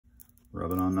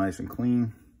Rub it on nice and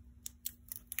clean.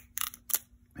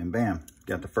 And bam,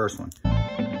 got the first one.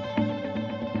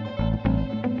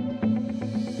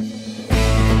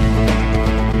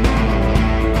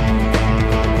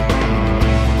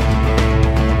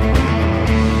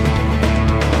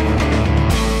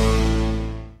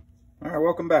 All right,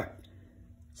 welcome back.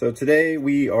 So today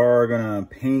we are gonna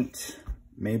paint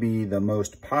maybe the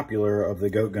most popular of the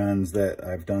goat guns that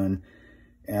I've done,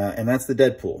 and that's the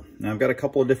Deadpool. Now I've got a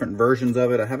couple of different versions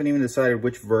of it. I haven't even decided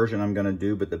which version I'm gonna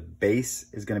do, but the base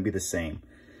is gonna be the same.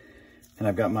 And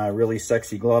I've got my really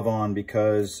sexy glove on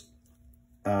because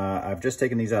I've just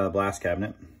taken these out of the blast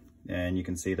cabinet, and you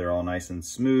can see they're all nice and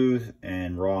smooth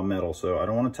and raw metal. So I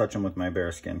don't wanna touch them with my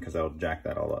bare skin because I'll jack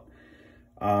that all up.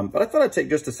 But I thought I'd take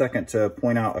just a second to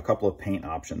point out a couple of paint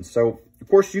options. So of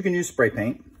course you can use spray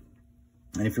paint.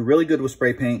 And if you're really good with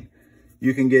spray paint,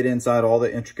 you can get inside all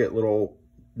the intricate little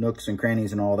nooks and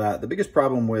crannies and all that. The biggest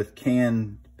problem with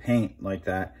canned paint like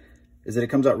that is that it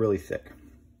comes out really thick.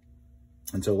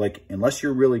 And so like, unless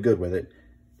you're really good with it,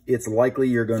 it's likely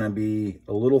you're gonna be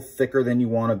a little thicker than you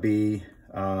wanna be.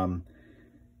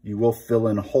 You will fill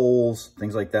in holes,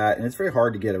 things like that. And it's very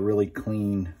hard to get a really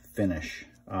clean finish,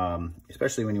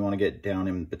 especially when you wanna get down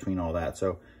in between all that.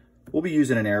 So we'll be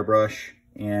using an airbrush,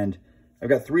 and I've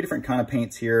got 3 different kind of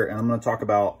paints here, and I'm gonna talk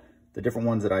about the different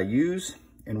ones that I use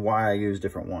and why I use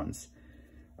different ones.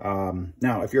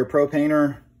 Now, if you're a pro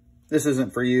painter, this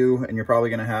isn't for you, and you're probably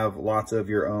gonna have lots of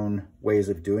your own ways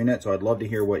of doing it. So I'd love to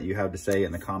hear what you have to say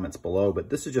in the comments below, but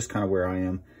this is just kind of where I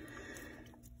am.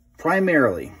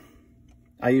 Primarily,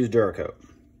 I use Duracoat.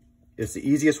 It's the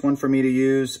easiest one for me to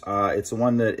use. It's the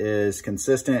one that is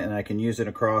consistent, and I can use it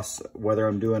across whether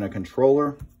I'm doing a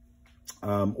controller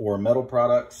or metal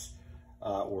products.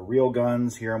 Or real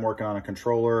guns. Here I'm working on a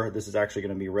controller. This is actually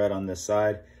going to be red on this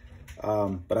side.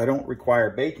 But I don't require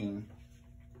baking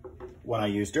when I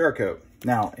use Duracoat.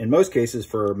 Now, in most cases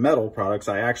for metal products,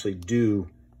 I actually do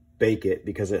bake it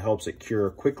because it helps it cure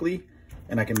quickly,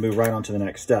 and I can move right on to the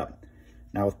next step.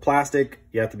 Now with plastic,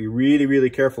 you have to be really,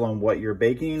 really careful on what you're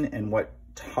baking and what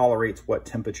tolerates what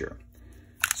temperature.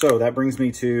 So that brings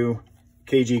me to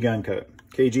KG Gun Coat.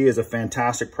 KG is a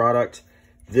fantastic product.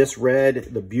 This red,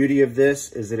 the beauty of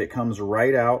this is that it comes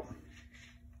right out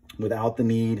without the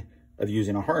need of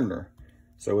using a hardener.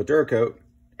 So with Duracoat,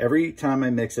 every time I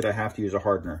mix it, I have to use a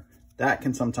hardener. That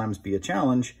can sometimes be a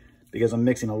challenge because I'm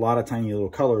mixing a lot of tiny little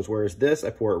colors, whereas this, I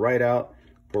pour it right out,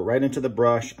 pour it right into the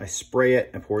brush, I spray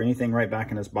it, I pour anything right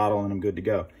back in this bottle, and I'm good to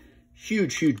go.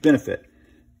 Huge, huge benefit.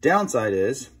 Downside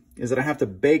is that I have to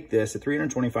bake this at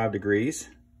 325 degrees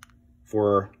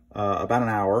for about an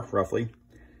hour, roughly,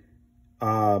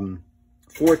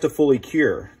 for it to fully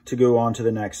cure to go on to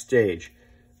the next stage.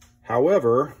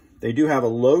 However, they do have a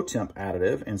low temp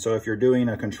additive. And so if you're doing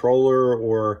a controller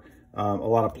or a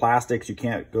lot of plastics, you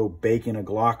can't go baking a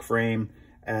Glock frame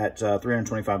at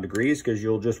 325 degrees because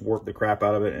you'll just warp the crap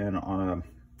out of it. And on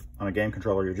a game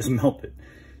controller, you just melt it.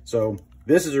 So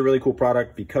this is a really cool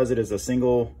product because it is a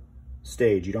single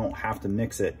stage. You don't have to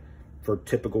mix it for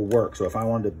typical work. So if I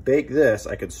wanted to bake this,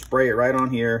 I could spray it right on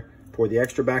here, pour the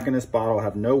extra back in this bottle,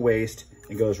 have no waste,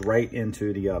 and goes right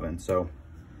into the oven. So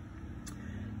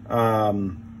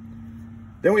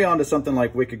then we on to something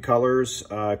like Wicked Colors,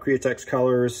 Createx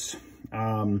Colors.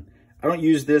 I don't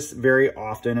use this very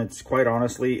often. It's quite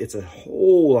honestly, it's a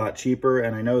whole lot cheaper.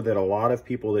 And I know that a lot of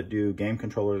people that do game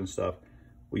controllers and stuff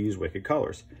will use Wicked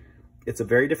Colors. It's a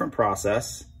very different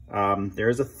process. There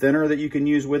is a thinner that you can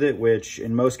use with it, which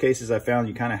in most cases I found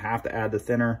you kind of have to add the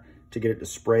thinner to get it to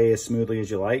spray as smoothly as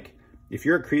you like. If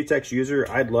you're a Createx user,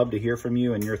 I'd love to hear from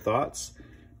you and your thoughts.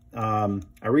 I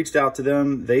reached out to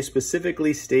them. They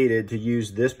specifically stated to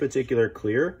use this particular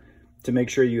clear to make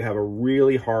sure you have a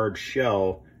really hard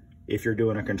shell if you're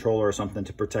doing a controller or something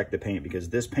to protect the paint, because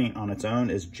this paint on its own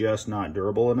is just not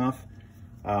durable enough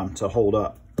to hold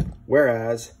up.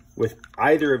 Whereas with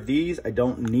either of these, I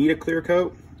don't need a clear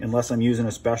coat unless I'm using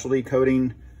a specialty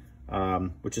coating,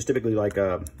 which is typically like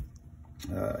a,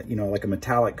 like a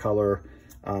metallic color,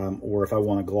 or if I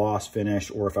want a gloss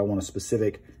finish, or if I want a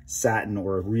specific satin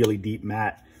or a really deep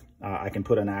matte, I can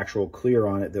put an actual clear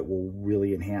on it that will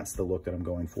really enhance the look that I'm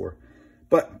going for.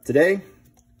 But today,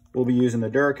 we'll be using the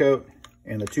Duracoat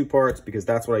and the 2 parts because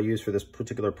that's what I use for this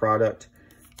particular product,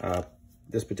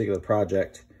 this particular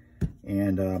project.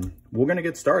 And we're gonna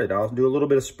get started. I'll do a little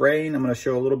bit of spraying. I'm gonna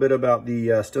show a little bit about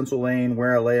the stencil laying,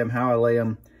 where I lay them, how I lay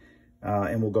them,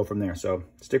 and we'll go from there. So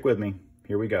stick with me.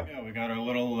 Here we go. Yeah, we got our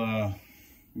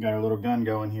little gun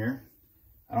going here.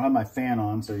 I don't have my fan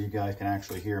on so you guys can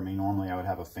actually hear me. Normally I would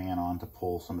have a fan on to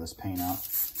pull some of this paint out.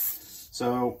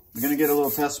 So we're gonna get a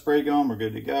little test spray going. We're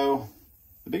good to go.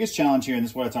 The biggest challenge here, and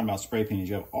this is what I talk about spray paint, is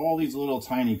you have all these little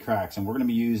tiny cracks, and we're going to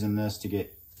be using this to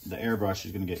get, the airbrush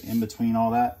is going to get in between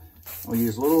all that. We'll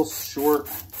use little short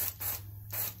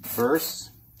bursts,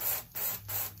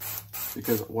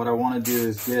 because what I want to do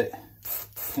is get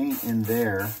paint in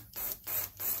there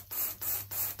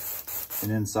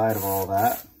and inside of all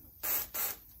that,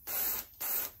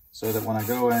 so that when I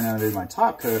go in and I do my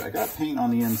top coat, I got paint on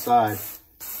the inside.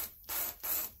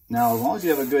 Now, as long as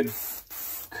you have a good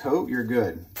coat, you're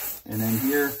good. And then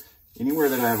here, anywhere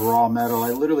that I have raw metal, I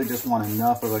literally just want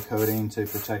enough of a coating to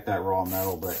protect that raw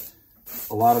metal, but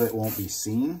a lot of it won't be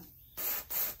seen.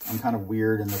 I'm kind of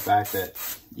weird in the fact that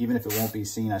even if it won't be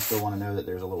seen, I still want to know that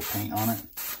there's a little paint on it.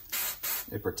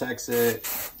 It protects it,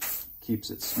 keeps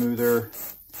it smoother.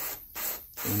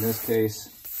 In this case,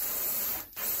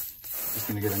 just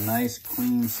going to get a nice,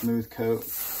 clean, smooth coat.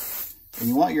 And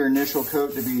you want your initial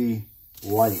coat to be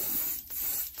light.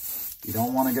 You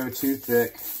don't want to go too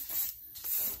thick.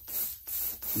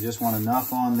 You just want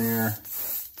enough on there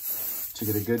to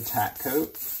get a good tack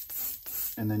coat,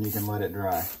 and then you can let it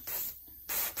dry.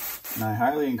 And I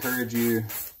highly encourage you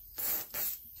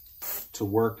to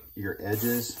work your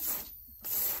edges,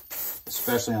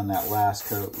 especially on that last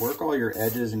coat. Work all your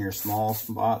edges and your small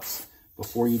spots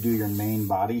before you do your main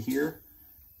body here,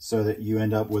 so that you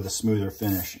end up with a smoother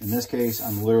finish. In this case,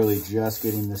 I'm literally just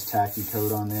getting this tacky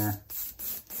coat on there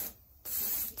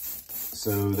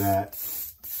so that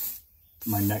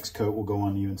my next coat will go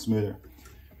on even smoother.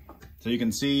 So you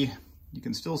can see, you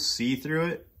can still see through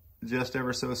it just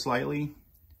ever so slightly,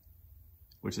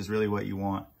 which is really what you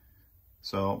want.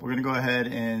 So we're gonna go ahead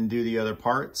and do the other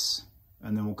parts,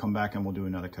 and then we'll come back and we'll do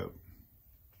another coat.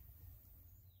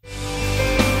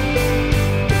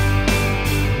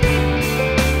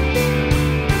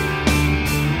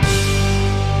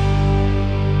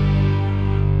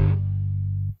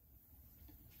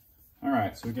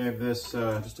 So we gave this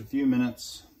just a few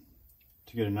minutes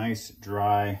to get a nice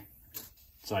dry,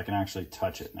 so I can actually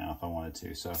touch it now if I wanted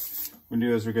to. So what we're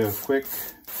gonna do is we're gonna quick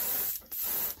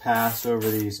pass over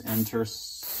these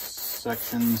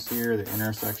intersections here, the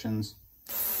intersections.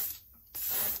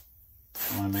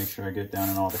 I wanna make sure I get down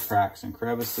in all the cracks and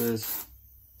crevices,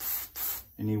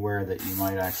 anywhere that you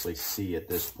might actually see at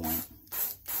this point.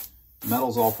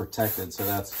 Metal's all protected, so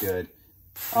that's good.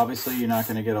 Obviously, you're not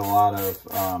gonna get a lot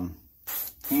of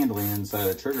handling inside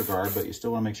the trigger guard, but you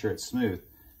still want to make sure it's smooth.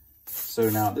 So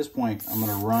now at this point, I'm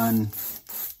going to run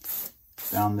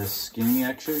down this skinny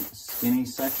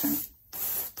section,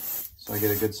 so I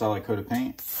get a good solid coat of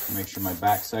paint. Make sure my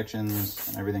back sections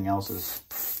and everything else has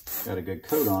got a good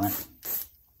coat on it.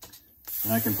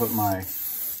 And I can put my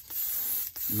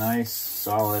nice,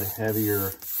 solid,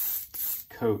 heavier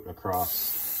coat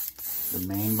across the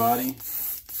main body.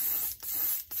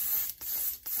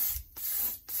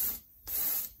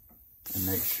 And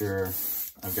make sure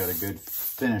I've got a good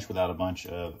finish without a bunch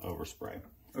of overspray.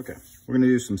 Okay, we're gonna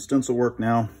do some stencil work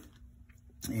now.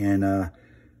 And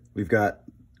we've got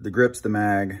the grips, the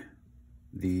mag,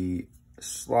 the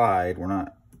slide. We're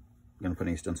not gonna put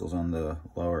any stencils on the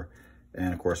lower.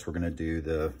 And of course, we're gonna do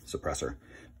the suppressor.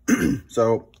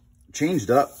 So changed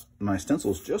up my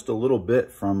stencils just a little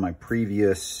bit from my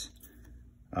previous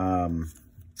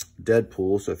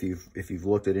Deadpool. So if you've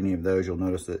looked at any of those, you'll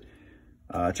notice that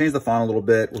change the font a little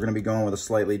bit. We're going to be going with a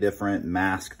slightly different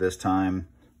mask this time.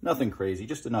 Nothing crazy,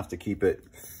 just enough to keep it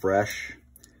fresh.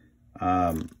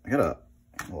 I got a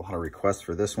lot of requests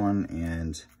for this one,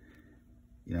 and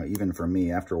you know, even for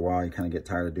me, after a while, you kind of get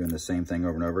tired of doing the same thing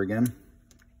over and over again.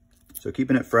 So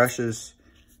keeping it fresh is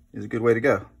a good way to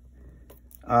go.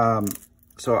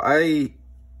 So I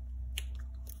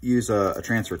use a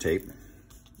transfer tape.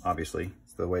 Obviously,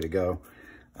 it's the way to go.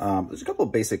 There's a couple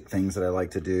of basic things that I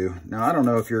like to do. Now, I don't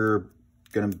know if you're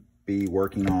going to be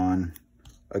working on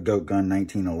a Goat Gun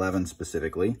 1911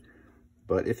 specifically,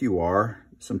 but if you are,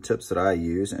 some tips that I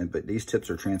use, but these tips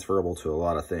are transferable to a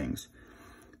lot of things.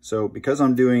 So because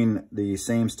I'm doing the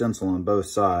same stencil on both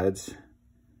sides,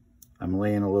 I'm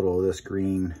laying a little of this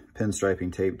green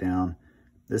pinstriping tape down.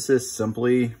 This is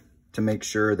simply to make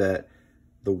sure that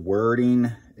the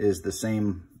wording is the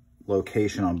same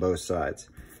location on both sides.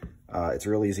 It's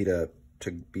real easy to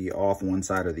be off one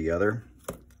side or the other.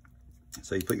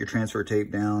 So you put your transfer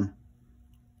tape down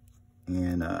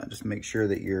and just make sure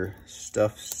that your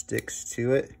stuff sticks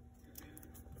to it.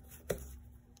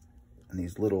 And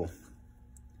these little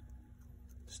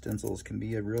stencils can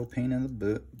be a real pain in the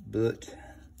butt,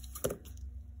 but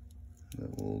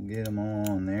we'll get them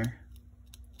on there.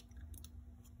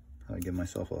 Probably give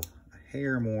myself a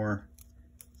hair more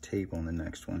tape on the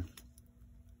next one.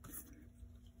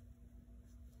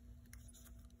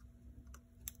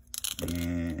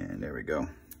 And we go.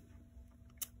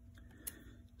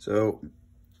 So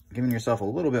giving yourself a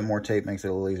little bit more tape makes it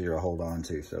a little easier to hold on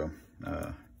to, so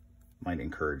might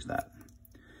encourage that.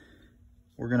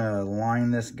 We're gonna line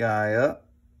this guy up,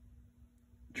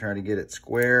 try to get it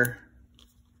square,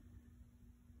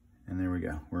 and there we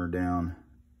go. We're down.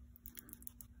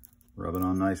 Rub it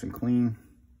on nice and clean,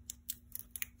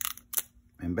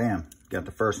 and bam, got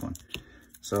the first one.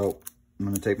 So I'm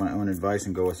gonna take my own advice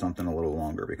and go with something a little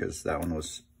longer because that one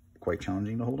was quite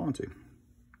challenging to hold on to.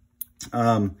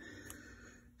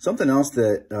 Something else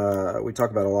that we talk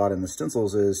about a lot in the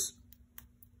stencils is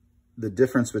the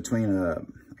difference between I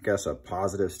guess a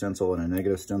positive stencil and a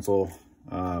negative stencil.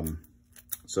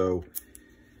 So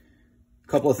a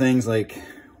couple of things, like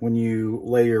when you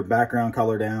lay your background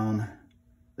color down,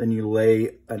 then you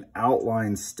lay an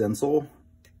outline stencil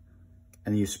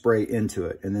and you spray into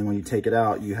it. And then when you take it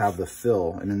out, you have the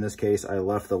fill. And in this case, I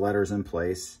left the letters in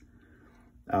place,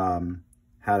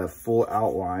 had a full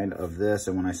outline of this.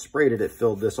 And when I sprayed it, it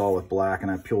filled this all with black,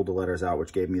 and I peeled the letters out,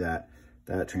 which gave me that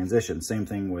transition. Same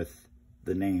thing with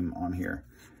the name on here.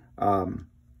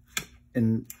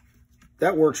 And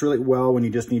that works really well when you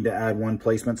just need to add one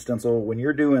placement stencil. When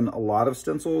you're doing a lot of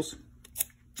stencils,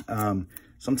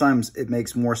 sometimes it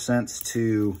makes more sense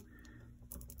to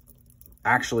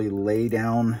actually lay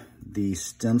down the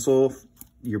stencil,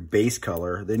 your base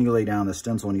color, then you lay down the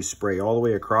stencil and you spray all the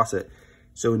way across it.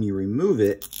 So when you remove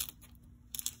it,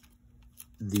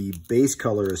 the base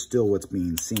color is still what's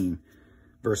being seen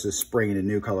versus spraying a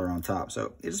new color on top.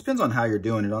 So it just depends on how you're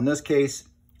doing it. On this case,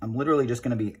 I'm literally just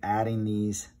going to be adding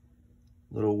these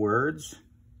little words.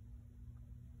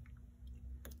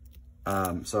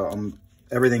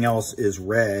 Everything else is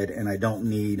red, and I don't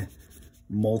need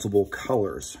multiple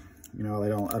colors. You know, I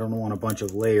don't want a bunch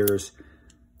of layers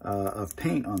of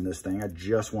paint on this thing. I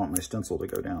just want my stencil to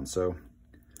go down. So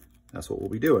that's what we'll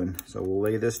be doing. So we'll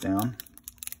lay this down,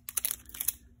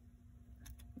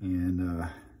 and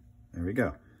there we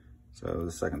go. So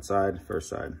the second side, first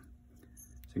side.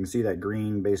 So you can see that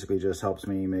green basically just helps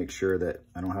me make sure that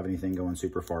I don't have anything going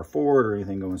super far forward or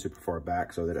anything going super far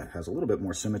back, so that it has a little bit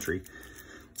more symmetry.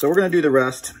 So we're going to do the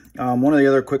rest. One of the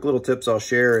other quick little tips I'll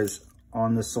share is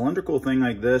on this cylindrical thing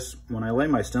like this, when I lay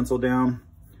my stencil down,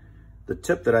 the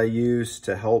tip that I use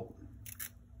to help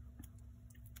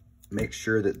make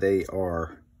sure that they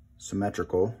are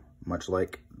symmetrical, much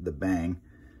like the bang,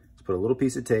 is put a little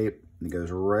piece of tape and it goes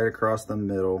right across the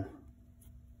middle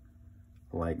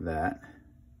like that.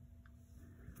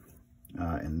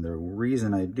 And the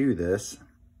reason I do this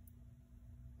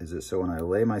is that so when I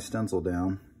lay my stencil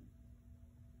down,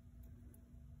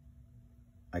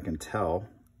 I can tell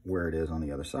where it is on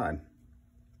the other side.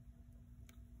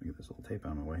 Let me get this little tape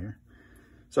out of my way here.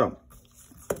 So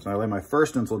I lay my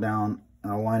first stencil down,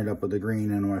 and I'll line it up with the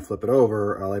green, and when I flip it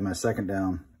over, I'll lay my second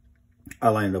down,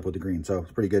 I'll line it up with the green. So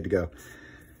it's pretty good to go.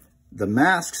 The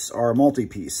masks are a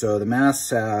multi-piece. So the masks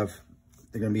they're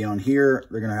gonna be on here,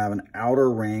 they're gonna have an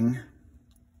outer ring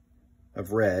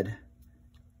of red.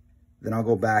 Then I'll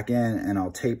go back in and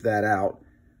I'll tape that out,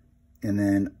 and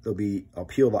then I'll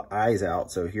peel the eyes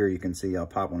out. So here you can see, I'll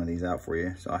pop one of these out for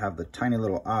you. So I'll have the tiny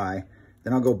little eye.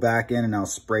 Then I'll go back in and I'll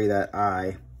spray that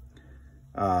eye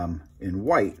in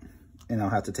white, and I'll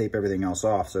have to tape everything else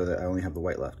off so that I only have the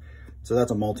white left. So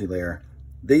that's a multi-layer.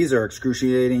 These are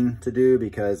excruciating to do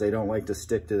because they don't like to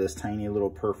stick to this tiny little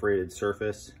perforated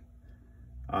surface.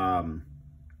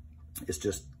 It's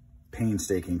just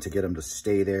painstaking to get them to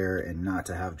stay there and not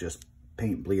to have just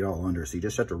paint bleed all under. So you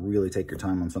just have to really take your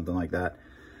time on something like that.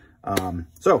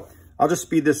 So I'll just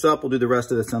speed this up. We'll do the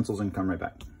rest of the stencils and come right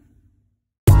back.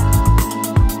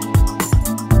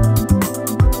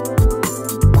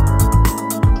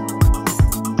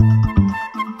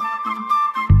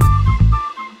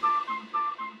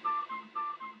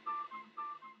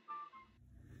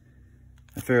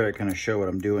 I figured I'd kind of show what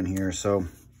I'm doing here. So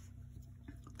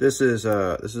this is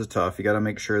tough. You got to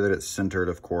make sure that it's centered,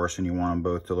 of course, and you want them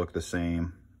both to look the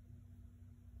same.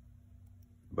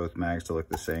 Both mags to look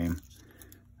the same.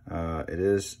 It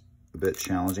is a bit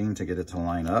challenging to get it to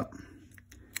line up.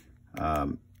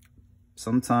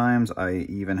 Sometimes I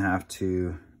even have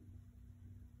to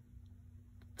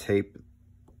tape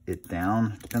it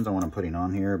down. Depends on what I'm putting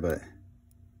on here, but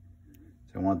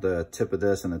so I want the tip of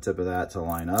this and the tip of that to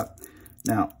line up.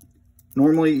 Now,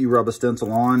 normally you rub a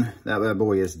stencil on, that bad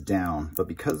boy is down, but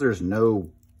because there's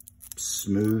no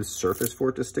smooth surface for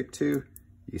it to stick to,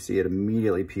 you see it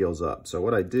immediately peels up. So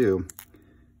what I do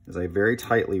is I very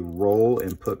tightly roll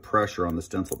and put pressure on the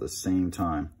stencil at the same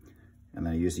time. And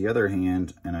then I use the other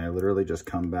hand and I literally just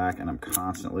come back and I'm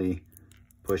constantly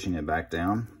pushing it back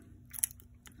down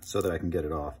so that I can get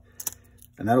it off.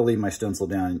 and that'll leave my stencil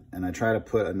down. And I try to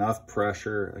put enough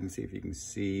pressure, I can see if you can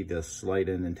see the slight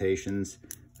indentations,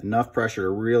 enough pressure to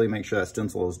really make sure that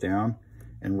stencil is down.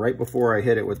 And right before I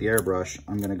hit it with the airbrush,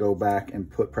 I'm gonna go back and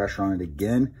put pressure on it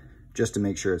again, just to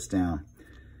make sure it's down.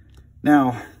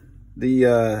 Now,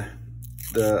 the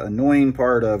annoying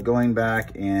part of going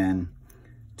back and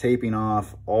taping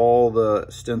off all the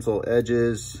stencil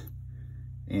edges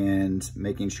and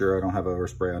making sure I don't have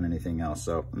overspray on anything else.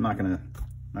 So I'm not gonna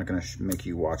make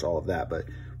you watch all of that, but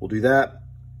we'll do that.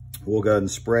 We'll go ahead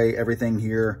and spray everything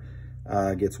here.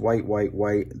 Gets white, white,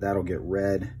 white. That'll get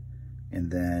red.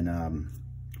 And then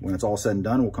when it's all said and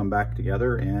done, we'll come back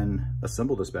together and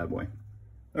assemble this bad boy.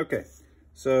 Okay,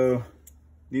 so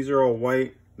these are all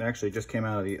white. They actually just came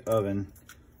out of the oven.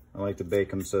 I like to bake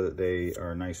them so that they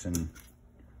are nice and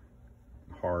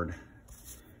hard.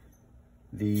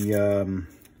 The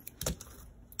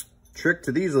trick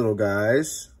to these little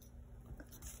guys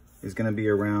is going to be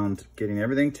around getting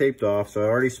everything taped off. So I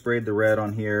already sprayed the red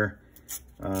on here,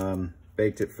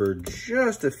 baked it for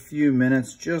just a few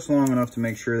minutes, just long enough to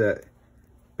make sure that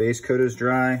base coat is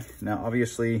dry. Now,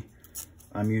 obviously,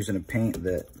 I'm using a paint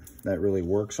that really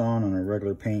works on a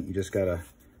regular paint. You just got to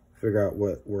figure out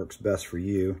what works best for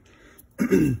you.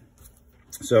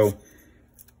 So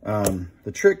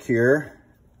the trick here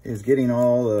is getting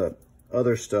all the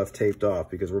other stuff taped off,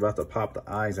 because we're about to pop the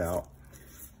eyes out.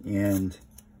 And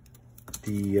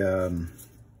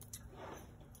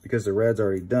because the red's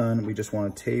already done, we just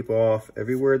want to tape off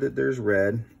everywhere that there's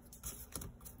red.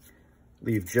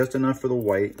 Leave just enough for the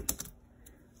white.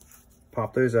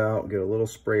 Pop those out, get a little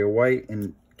spray of white.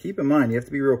 And keep in mind, you have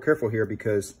to be real careful here,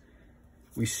 because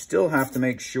we still have to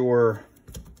make sure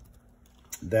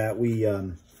that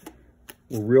we're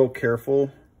real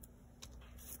careful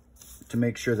to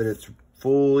make sure that it's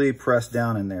fully pressed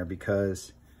down in there,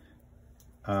 because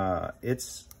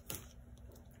it's,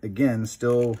 again,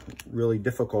 still really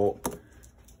difficult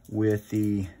with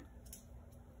the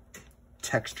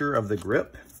texture of the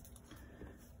grip.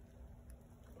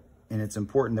 And it's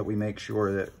important that we make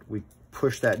sure that we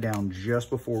push that down just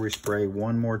before we spray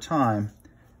one more time,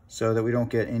 so that we don't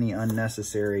get any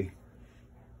unnecessary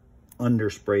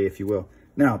underspray, if you will.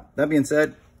 Now, that being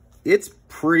said, it's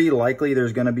pretty likely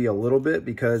there's going to be a little bit,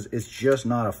 because it's just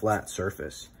not a flat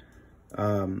surface.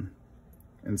 And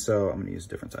so I'm going to use a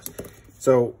different size.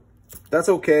 So that's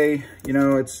okay. You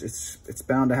know, it's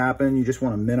bound to happen. You just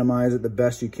want to minimize it the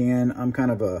best you can. I'm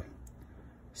kind of a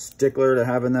stickler to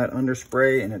having that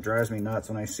underspray, and it drives me nuts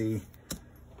when I see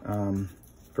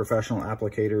professional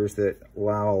applicators that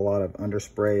allow a lot of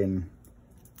underspray, and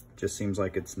it just seems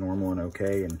like it's normal and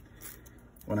okay. And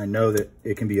when I know that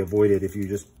it can be avoided if you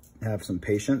just have some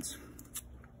patience.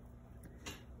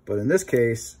 But in this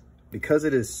case, because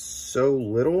it is so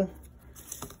little,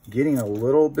 getting a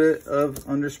little bit of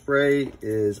underspray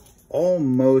is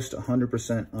almost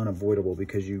 100% unavoidable,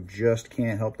 because you just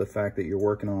can't help the fact that you're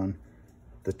working on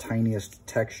the tiniest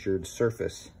textured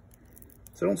surface.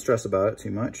 So don't stress about it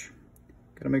too much.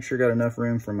 Gotta make sure I got enough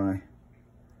room for my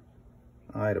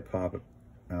eye to pop it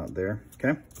out there,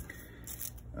 okay?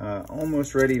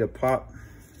 Almost ready to pop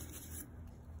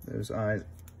those eyes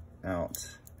out.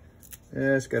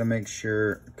 Just gotta make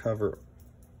sure, cover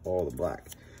all the black.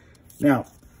 Now,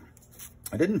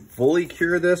 I didn't fully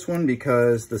cure this one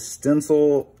because the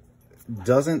stencil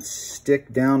doesn't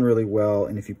stick down really well.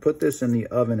 And if you put this in the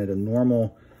oven at a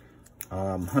normal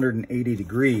 180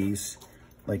 degrees,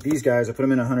 like these guys, I put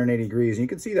them in 180 degrees, and you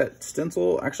can see that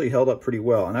stencil actually held up pretty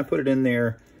well. And I put it in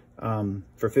there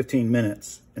for 15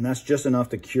 minutes, and that's just enough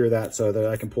to cure that, so that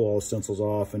I can pull all the stencils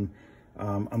off. And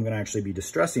I'm gonna actually be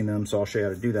distressing them, so I'll show you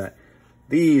how to do that.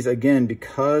 These, again,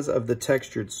 because of the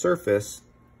textured surface,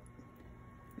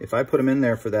 if I put them in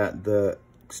there for that, the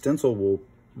stencil will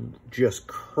just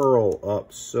curl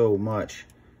up so much,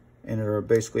 and it'll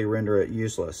basically render it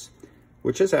useless,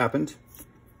 which has happened.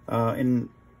 Ultimately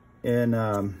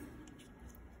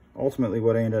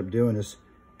what I ended up doing is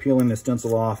peeling the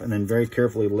stencil off and then very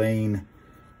carefully laying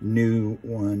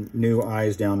new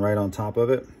eyes down right on top of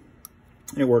it.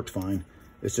 It worked fine.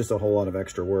 It's just a whole lot of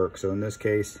extra work. So in this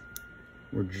case,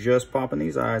 we're just popping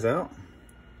these eyes out,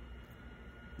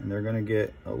 and they're gonna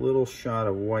get a little shot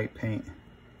of white paint.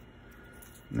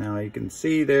 Now you can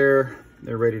see they're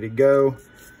ready to go.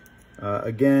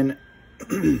 Again,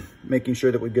 making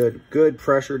sure that we get good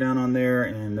pressure down on there,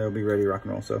 and they'll be ready to rock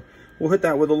and roll. So we'll hit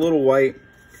that with a little white.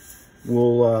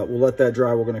 We'll let that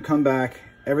dry. We're gonna come back.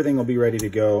 Everything will be ready to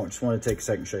go. I just want to take a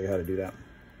second to show you how to do that.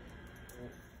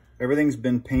 Everything's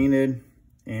been painted,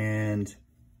 and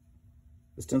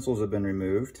the stencils have been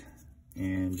removed,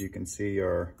 and you can see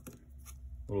our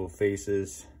little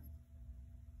faces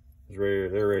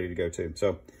they're ready to go too.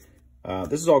 So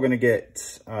this is all going to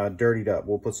get dirtied up.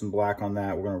 We'll put some black on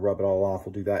that. We're going to rub it all off.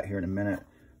 We'll do that here in a minute.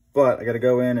 But I got to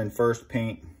go in and first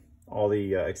paint all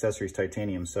the accessories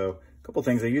titanium. So a couple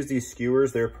things. I use these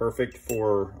skewers. They're perfect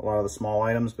for a lot of the small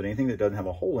items, but anything that doesn't have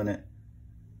a hole in it,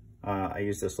 I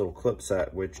use this little clip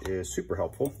set, which is super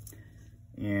helpful.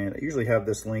 And I usually have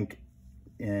this link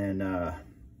in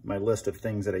my list of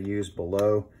things that I use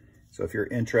below. So if you're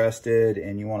interested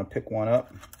and you want to pick one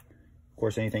up, of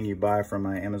course, anything you buy from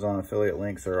my Amazon affiliate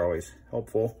links are always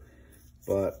helpful,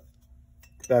 but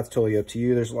that's totally up to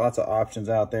you. There's lots of options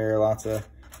out there, lots of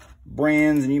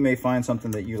brands, and you may find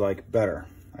something that you like better.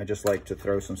 I just like to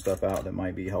throw some stuff out that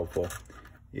might be helpful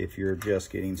if you're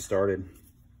just getting started.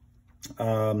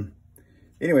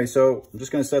 Anyway, so I'm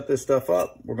just going to set this stuff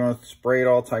up. We're going to spray it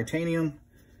all titanium.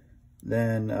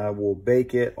 Then we'll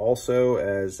bake it also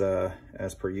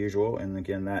as per usual. And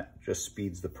again, that just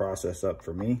speeds the process up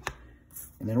for me.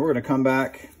 And then we're going to come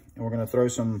back and we're going to throw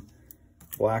some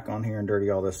black on here and dirty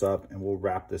all this up, and we'll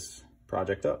wrap this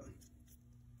project up.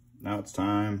 Now it's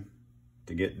time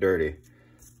to get dirty.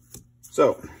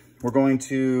 So we're going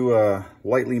to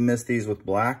lightly mist these with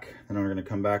black, and then we're going to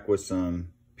come back with some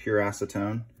pure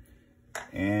acetone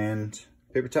and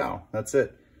paper towel. That's it.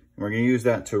 And we're going to use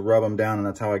that to rub them down, and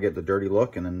that's how I get the dirty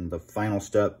look. And then the final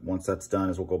step, once that's done,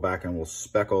 is we'll go back and we'll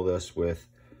speckle this with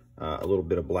a little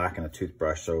bit of black and a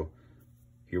toothbrush. So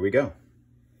here we go.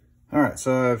 All right,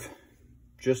 so I've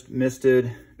just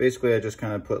misted. Basically, I just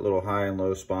kind of put little high and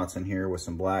low spots in here with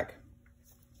some black.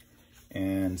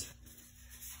 And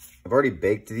I've already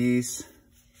baked these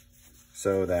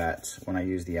so that when I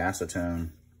use the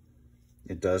acetone,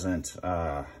 it doesn't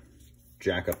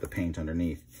jack up the paint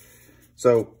underneath.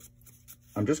 So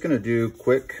I'm just gonna do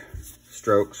quick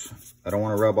strokes. I don't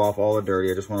wanna rub off all the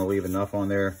dirty. I just wanna leave enough on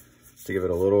there to give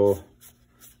it a little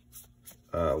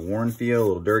worn feel, a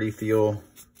little dirty feel,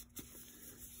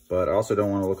 but I also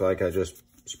don't want to look like I just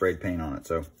sprayed paint on it.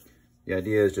 So the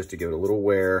idea is just to give it a little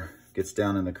wear, gets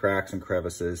down in the cracks and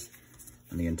crevices,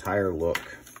 and the entire look,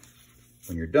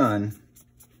 when you're done,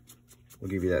 will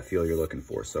give you that feel you're looking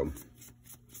for. So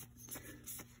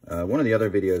one of the other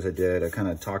videos I did, I kind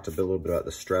of talked a little bit about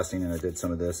the stressing, and I did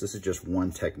some of this. This is just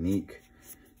one technique.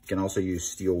 You can also use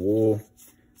steel wool.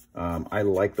 I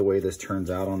like the way this turns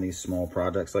out on these small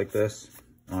projects like this.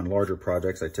 On larger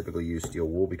projects, I typically use steel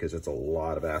wool because it's a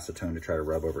lot of acetone to try to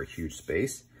rub over a huge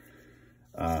space.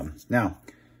 Now,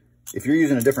 if you're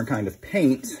using a different kind of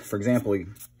paint, for example,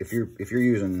 if you're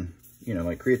using, you know,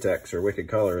 like Createx or Wicked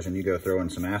Colors, and you go throw in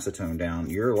some acetone down,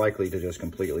 you're likely to just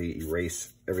completely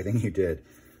erase everything you did.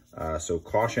 So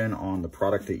caution on the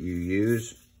product that you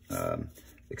use.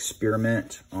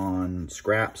 Experiment on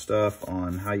scrap stuff,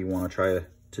 on how you want to try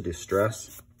to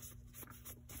distress.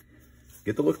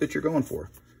 Get the look that you're going for.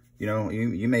 You know,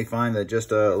 you may find that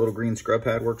just a little green scrub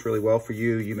pad works really well for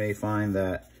you. You may find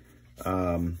that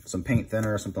some paint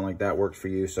thinner or something like that works for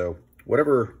you. So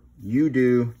whatever you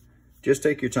do, just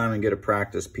take your time and get a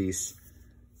practice piece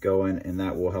going, and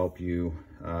that will help you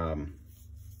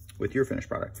with your finished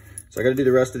product. So I got to do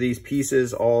the rest of these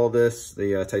pieces, all this,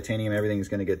 the titanium, everything is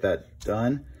going to get that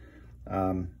done.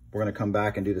 We're going to come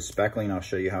back and do the speckling. I'll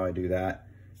show you how I do that,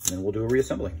 and then we'll do a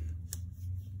reassembly.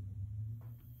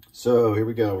 So here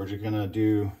we go. We're just going to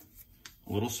do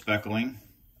a little speckling.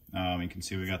 You can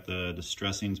see we got the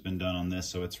distressing's been done on this,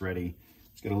 so it's ready.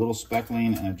 Let's get a little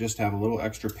speckling, and I just have a little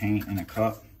extra paint in a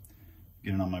cup.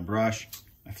 Get it on my brush.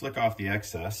 I flick off the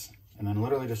excess, and then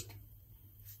literally just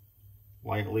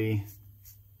lightly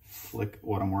flick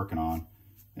what I'm working on.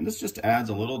 And this just adds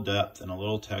a little depth and a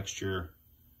little texture.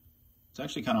 It's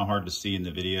actually kind of hard to see in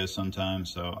the video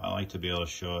sometimes, so I like to be able to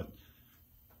show it.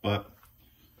 But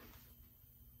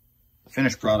the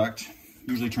finished product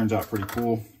usually turns out pretty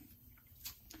cool.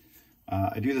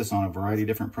 I do this on a variety of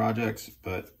different projects,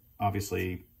 but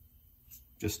obviously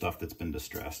just stuff that's been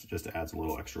distressed. It just adds a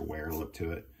little extra wear look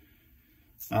to it.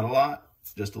 Not a lot,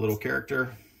 just a little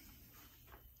character.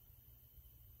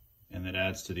 And it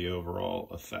adds to the overall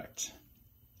effect,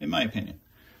 in my opinion.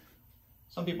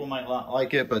 Some people might not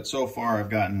like it, but so far I've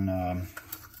gotten a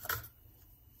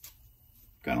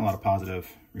lot of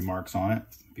positive remarks on it.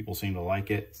 People seem to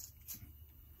like it.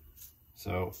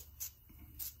 So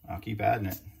I'll keep adding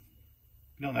it.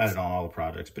 We don't add it on all the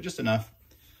projects, but just enough.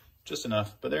 Just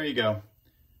enough. But there you go.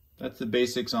 That's the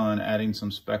basics on adding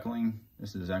some speckling.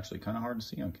 This is actually kind of hard to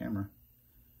see on camera.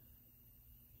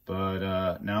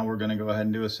 But now we're going to go ahead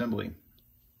and do assembly.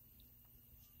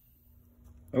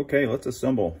 Okay, let's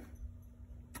assemble.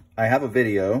 I have a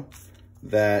video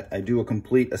that I do a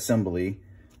complete assembly.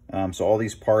 So all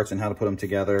these parts and how to put them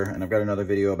together. And I've got another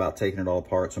video about taking it all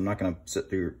apart. So I'm not going to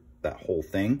sit through that whole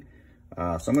thing. So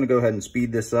I'm gonna go ahead and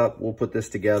speed this up. We'll put this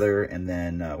together, and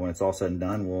then when it's all said and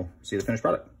done, we'll see the finished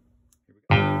product.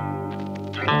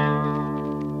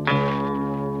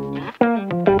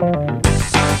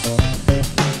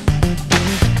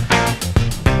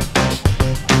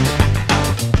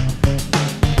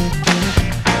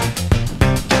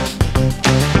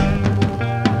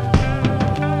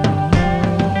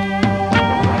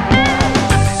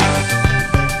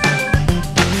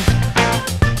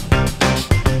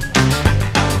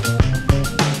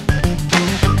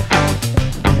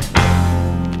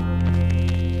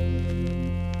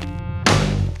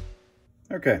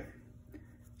 Okay,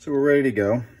 so we're ready to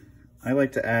go. I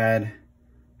like to add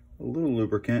a little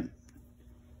lubricant.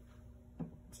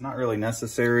 It's not really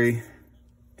necessary,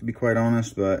 to be quite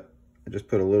honest, but I just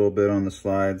put a little bit on the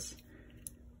slides,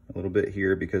 a little bit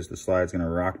here because the slide's gonna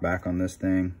rock back on this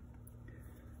thing.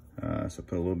 So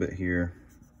put a little bit here,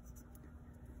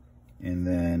 and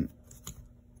then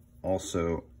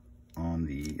also on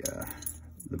the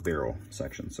barrel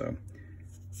section. So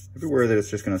everywhere that it's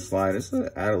just going to slide, just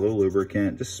add a little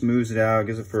lubricant, just smooths it out,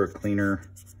 gives it for a cleaner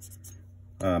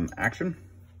action,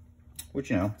 which,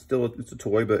 you know, still it's a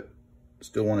toy, but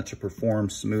still want it to perform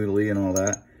smoothly and all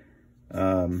that.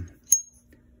 So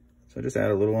I just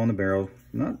add a little on the barrel,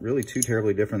 not really too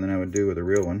terribly different than I would do with a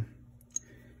real one.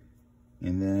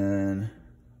 And then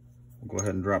we'll go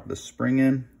ahead and drop the spring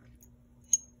in,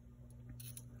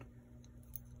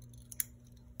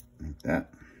 like that.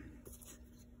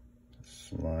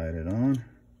 Slide it on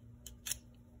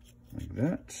like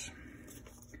that.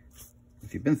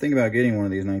 If you've been thinking about getting one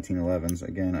of these 1911s,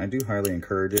 again, I do highly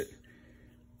encourage it.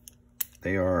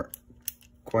 They are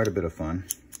quite a bit of fun.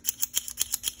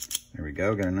 There we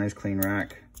go, got a nice clean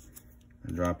rack.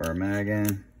 And drop our mag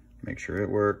in, make sure it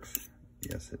works.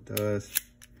 Yes, it does.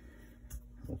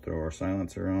 We'll throw our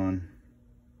silencer on.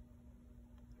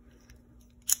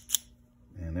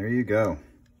 And there you go.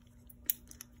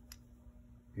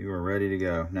 You are ready to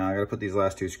go. Now I gotta put these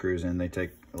last two screws in. They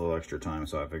take a little extra time,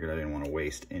 so I figured I didn't want to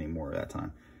waste any more of that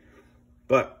time.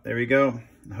 But there you go.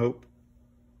 I hope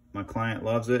my client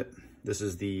loves it. This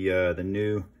is the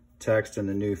new text and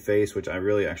the new face, which I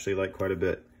really actually like quite a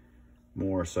bit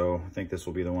more. So I think this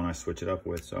will be the one I switch it up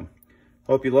with. So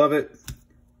hope you love it.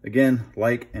 Again,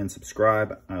 like and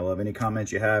subscribe. I love any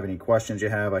comments you have, any questions you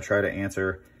have. I try to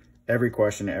answer every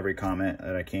question, every comment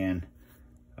that I can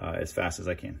as fast as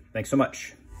I can. Thanks so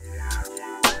much.